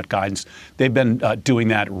began putting out guidance. They've been doing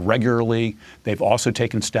that regularly. They've also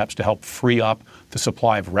taken steps to help free up the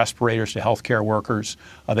supply of respirators to healthcare workers.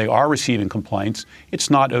 They are receiving complaints. It's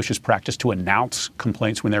not OSHA's practice to announce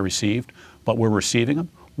complaints when they're received, but we're receiving them.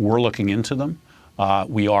 We're looking into them.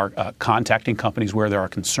 We are contacting companies where there are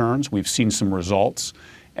concerns. We've seen some results.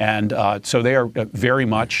 And so they are very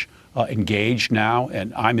much engaged now,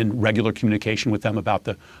 and I'm in regular communication with them about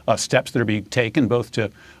the steps that are being taken, both to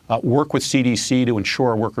work with CDC to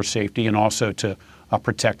ensure worker safety and also to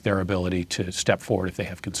protect their ability to step forward if they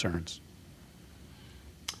have concerns.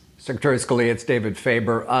 Secretary of Gilead, it's David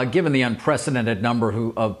Faber. Given the unprecedented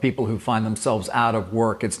number of people who find themselves out of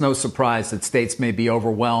work, it's no surprise that states may be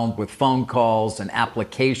overwhelmed with phone calls and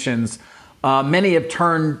applications. Many have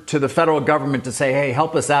turned to the federal government to say, hey,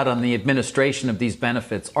 help us out on the administration of these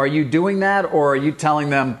benefits. Are you doing that, or are you telling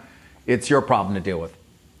them it's your problem to deal with?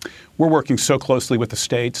 We're working so closely with the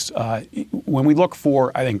states. When we look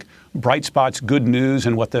for, I think, bright spots, good news,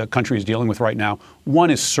 and what the country is dealing with right now, one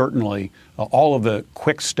is certainly all of the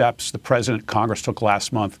quick steps the president and Congress took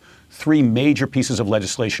last month, 3 major pieces of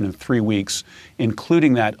legislation in 3 weeks,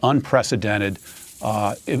 including that unprecedented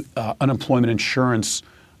unemployment insurance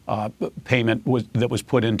payment that was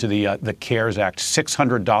put into the CARES Act,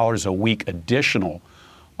 $600 a week additional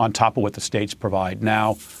on top of what the states provide.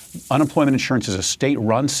 Now, unemployment insurance is a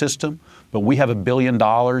state-run system, but we have $1 billion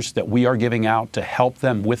that we are giving out to help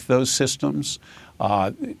them with those systems.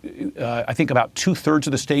 I think about 2/3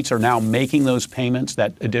 of the states are now making those payments,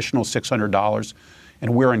 that additional $600,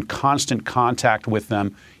 and we're in constant contact with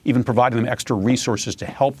them, even providing them extra resources to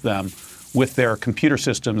help them with their computer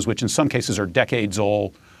systems, which in some cases are decades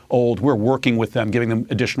old. We're working with them, giving them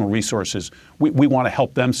additional resources. We want to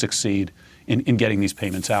help them succeed in getting these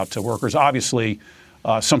payments out to workers. Obviously,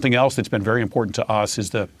 something else that's been very important to us is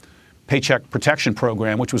the Paycheck Protection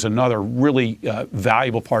Program, which was another really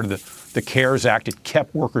valuable part of the CARES Act. It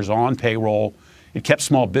kept workers on payroll. It kept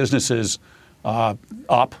small businesses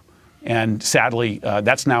up. And sadly,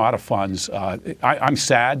 that's now out of funds. I'm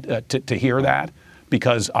sad to hear that,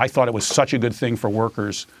 because I thought it was such a good thing for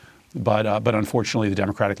workers. But unfortunately, the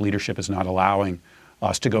Democratic leadership is not allowing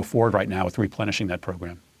us to go forward right now with replenishing that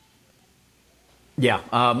program. Yeah.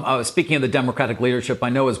 Speaking of the Democratic leadership, I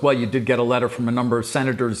know as well you did get a letter from a number of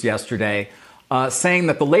senators yesterday saying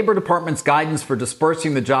that the Labor Department's guidance for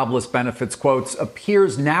dispersing the jobless benefits, quotes,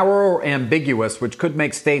 appears narrow or ambiguous, which could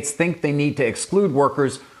make states think they need to exclude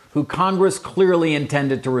workers who Congress clearly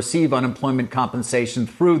intended to receive unemployment compensation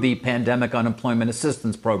through the Pandemic Unemployment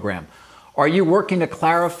Assistance Program. Are you working to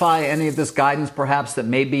clarify any of this guidance, perhaps, that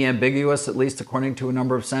may be ambiguous, at least according to a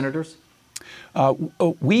number of senators?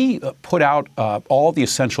 We put out all the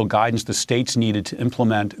essential guidance the states needed to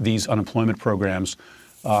implement these unemployment programs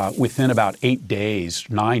within about 8 days,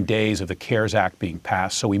 9 days of the CARES Act being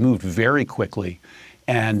passed. So we moved very quickly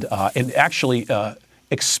and actually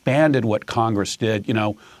expanded what Congress did. You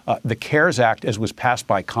know, the CARES Act, as was passed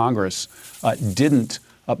by Congress, didn't,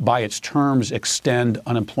 by its terms, extend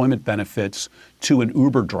unemployment benefits to an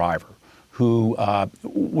Uber driver who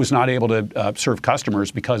was not able to serve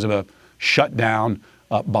customers because of a shutdown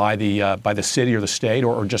by the city or the state,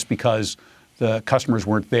 or just because the customers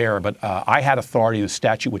weren't there. But I had authority in the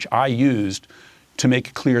statute, which I used, to make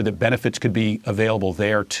it clear that benefits could be available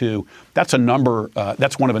there too. That's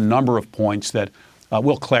one of a number of points that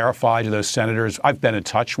we'll clarify to those senators. I've been in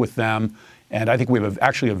touch with them, and I think we have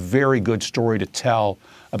actually a very good story to tell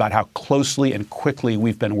about how closely and quickly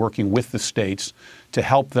we've been working with the states to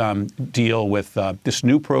help them deal with this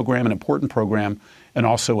new program, an important program, and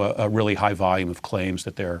also a really high volume of claims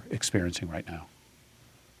that they're experiencing right now.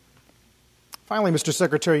 Finally, Mr.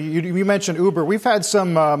 Secretary, you mentioned Uber. We've had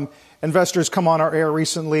some investors come on our air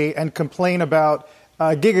recently and complain about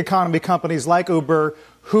gig economy companies like Uber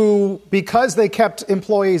who, because they kept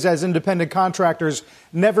employees as independent contractors,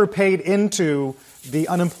 never paid into the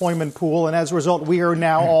unemployment pool. And as a result, we are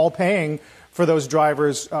now all paying for those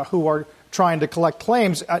drivers who are trying to collect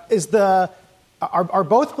claims. Are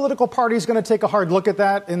both political parties going to take a hard look at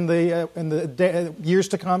that in the years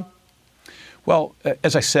to come? Well,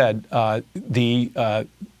 as I said, the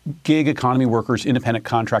gig economy workers, independent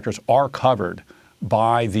contractors, are covered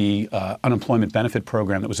by the unemployment benefit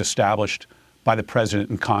program that was established by the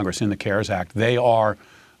president and Congress in the CARES Act. They are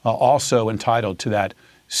also entitled to that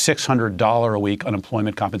 $600 a week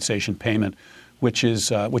unemployment compensation payment, which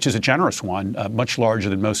is a generous one, much larger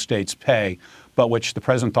than most states pay, but which the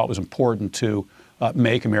president thought was important to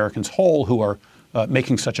make Americans whole who are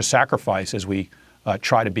making such a sacrifice as we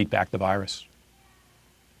try to beat back the virus.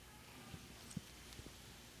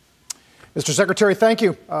 Mr. Secretary, thank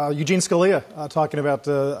you. Eugene Scalia talking about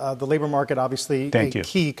the labor market, obviously a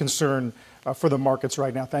key concern for the markets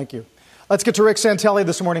right now. Thank you. Let's get to Rick Santelli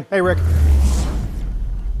this morning. Hey, Rick.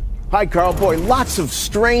 Hi, Carl. Boy, lots of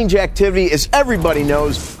strange activity, as everybody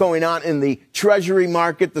knows, going on in the Treasury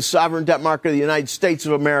market, the sovereign debt market of the United States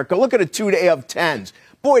of America. Look at a 2-day of 10s.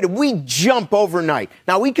 Boy, did we jump overnight.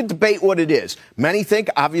 Now, we could debate what it is. Many think,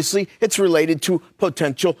 obviously, it's related to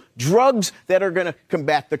potential drugs that are going to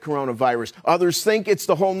combat the coronavirus. Others think it's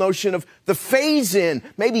the whole notion of the phase-in,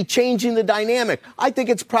 maybe changing the dynamic. I think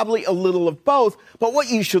it's probably a little of both. But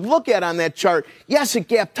what you should look at on that chart, yes, it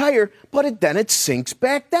gapped higher, but then it sinks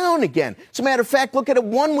back down again. As a matter of fact, look at it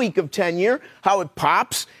 1 week of 10-year, how it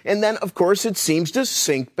pops, and then, of course, it seems to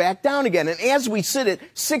sink back down again. And as we sit at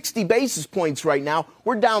 60 basis points right now, we're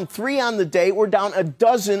We're down 3 on the day. We're down a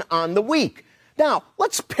dozen on the week. Now,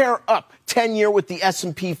 let's pair up 10-year with the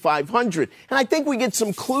S&P 500. And I think we get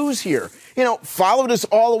some clues here. Follow this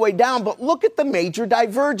all the way down, but look at the major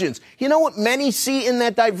divergence. You know what many see in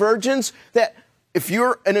that divergence? That if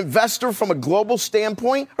you're an investor from a global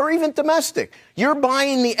standpoint or even domestic, you're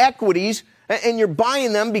buying the equities and you're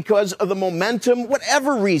buying them because of the momentum,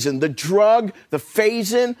 whatever reason, the drug, the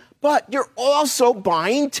phase-in, but you're also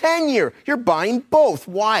buying 10-year. You're buying both.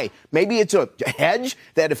 Why? Maybe it's a hedge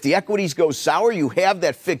that if the equities go sour, you have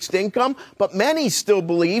that fixed income, but many still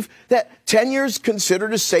believe that 10 years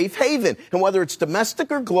considered a safe haven. And whether it's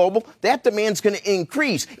domestic or global, that demand's going to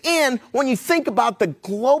increase. And when you think about the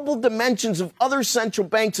global dimensions of other central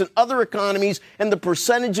banks and other economies and the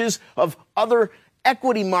percentages of other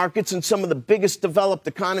equity markets in some of the biggest developed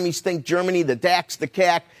economies, think Germany, the DAX, the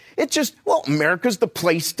CAC, it's just, America's the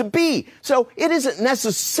place to be. So it isn't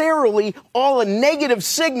necessarily all a negative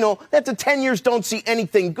signal that the 10 years don't see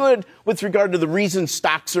anything good with regard to the reason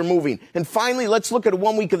stocks are moving. And finally, let's look at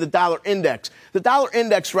 1 week of the dollar index. The dollar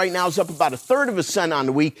index right now is up about 1/3 of a cent on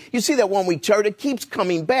the week. You see that 1 week chart, it keeps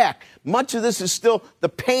coming back. Much of this is still the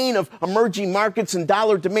pain of emerging markets and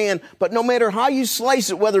dollar demand, but no matter how you slice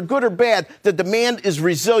it, whether good or bad, the demand is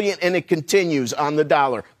resilient and it continues on the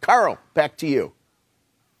dollar. Carl, back to you.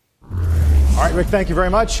 All right, Rick, thank you very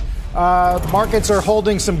much. Markets are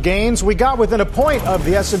holding some gains. We got within a point of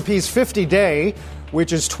the S&P's 50-day,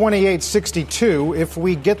 which is 2862. If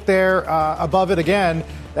we get there above it again,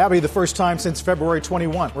 that'll be the first time since February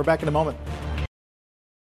 21. We're back in a moment.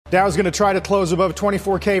 Dow's going to try to close above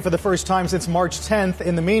 24K for the first time since March 10th.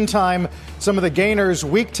 In the meantime, some of the gainers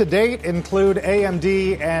week to date include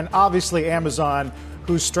AMD and obviously Amazon,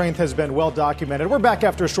 whose strength has been well documented. We're back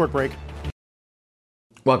after a short break.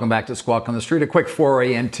 Welcome back to Squawk on the Street. A quick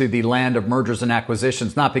foray into the land of mergers and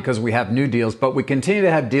acquisitions, not because we have new deals, but we continue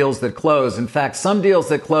to have deals that close. In fact, some deals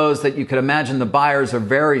that close that you could imagine the buyers are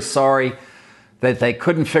very sorry that they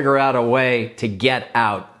couldn't figure out a way to get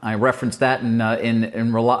out. I referenced that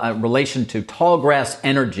in relation to Tallgrass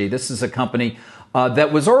Energy. This is a company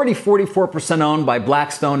that was already 44% owned by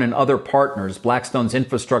Blackstone and other partners, Blackstone's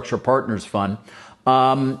Infrastructure Partners Fund.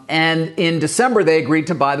 And in December, they agreed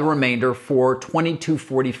to buy the remainder for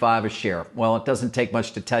 $22.45 a share. Well, it doesn't take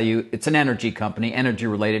much to tell you it's an energy company,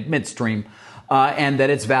 energy-related, midstream, and that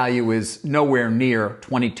its value is nowhere near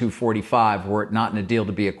 $22.45 were it not in a deal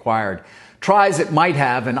to be acquired. Tries it might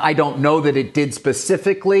have, and I don't know that it did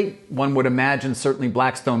specifically. One would imagine certainly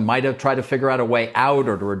Blackstone might have tried to figure out a way out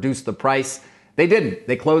or to reduce the price. They didn't.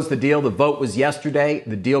 They closed the deal. The vote was yesterday.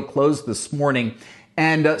 The deal closed this morning.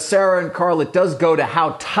 And Sarah and Carl, it does go to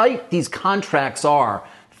how tight these contracts are.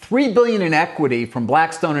 $3 billion in equity from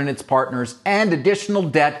Blackstone and its partners, and additional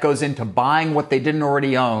debt goes into buying what they didn't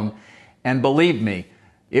already own. And believe me,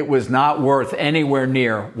 it was not worth anywhere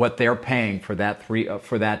near what they're paying for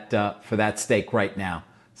that stake right now.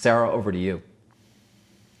 Sarah, over to you.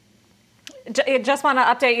 Just want to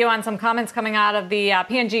update you on some comments coming out of the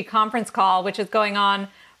P&G conference call, which is going on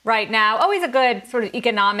right now. Always a good sort of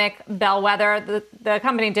economic bellwether. The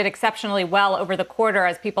company did exceptionally well over the quarter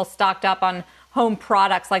as people stocked up on home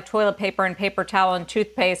products like toilet paper and paper towel and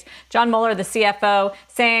toothpaste. John Mueller, the CFO,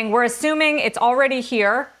 saying, we're assuming it's already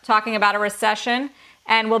here, talking about a recession,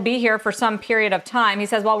 and will be here for some period of time. He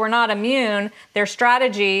says, while we're not immune, their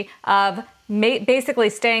strategy of basically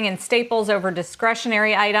staying in staples over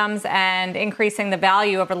discretionary items and increasing the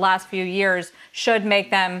value over the last few years should make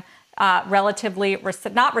them relatively,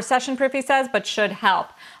 not recession-proof, he says, but should help.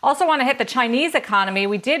 Also want to hit the Chinese economy.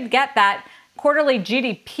 We did get that quarterly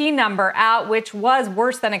GDP number out, which was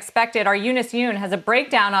worse than expected. Our Eunice Yoon has a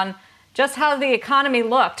breakdown on just how the economy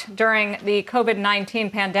looked during the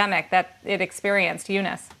COVID-19 pandemic that it experienced.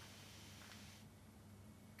 Eunice.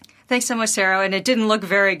 Thanks so much, Sarah. And it didn't look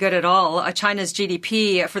very good at all. China's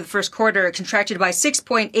GDP for the first quarter contracted by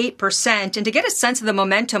 6.8%. And to get a sense of the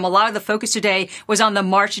momentum, a lot of the focus today was on the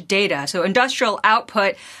March data. So industrial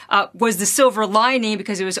output was the silver lining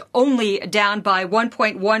because it was only down by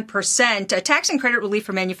 1.1%. Tax and credit relief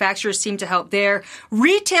for manufacturers seemed to help there.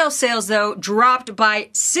 Retail sales, though, dropped by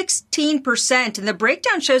 16%. And the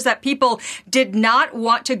breakdown shows that people did not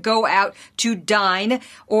want to go out to dine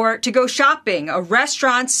or to go shopping.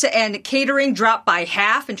 Restaurants and catering dropped by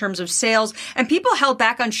half in terms of sales, and people held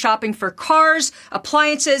back on shopping for cars,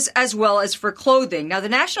 appliances, as well as for clothing. Now, the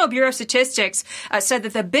National Bureau of Statistics said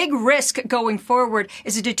that the big risk going forward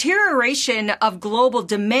is a deterioration of global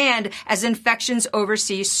demand as infections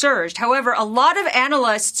overseas surged. However, a lot of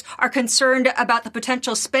analysts are concerned about the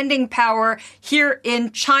potential spending power here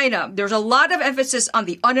in China. There's a lot of emphasis on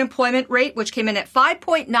the unemployment rate, which came in at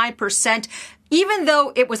 5.9%. even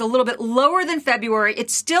though it was a little bit lower than February,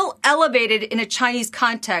 it's still elevated in a Chinese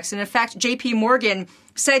context. And in fact, JP Morgan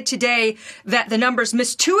said today that the numbers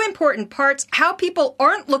miss two important parts: how people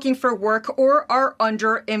aren't looking for work or are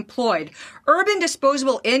underemployed. Urban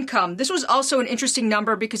disposable income. This was also an interesting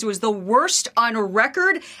number because it was the worst on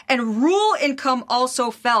record, and rural income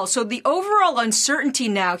also fell. So the overall uncertainty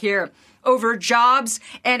now here over jobs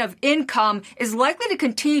and of income is likely to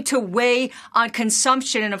continue to weigh on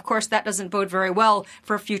consumption. And of course, that doesn't bode very well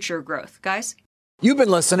for future growth. Guys? You've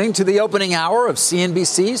been listening to the opening hour of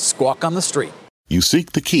CNBC's Squawk on the Street. You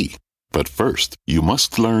seek the key, but first, you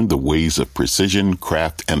must learn the ways of precision,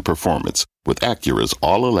 craft, and performance with Acura's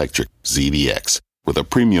all-electric ZDX. With a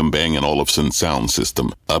premium Bang & Olufsen sound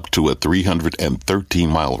system up to a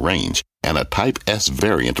 313-mile range and a Type S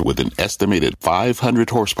variant with an estimated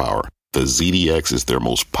 500 horsepower, the ZDX is their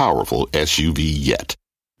most powerful SUV yet.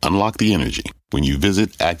 Unlock the energy when you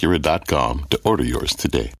visit Acura.com to order yours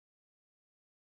today.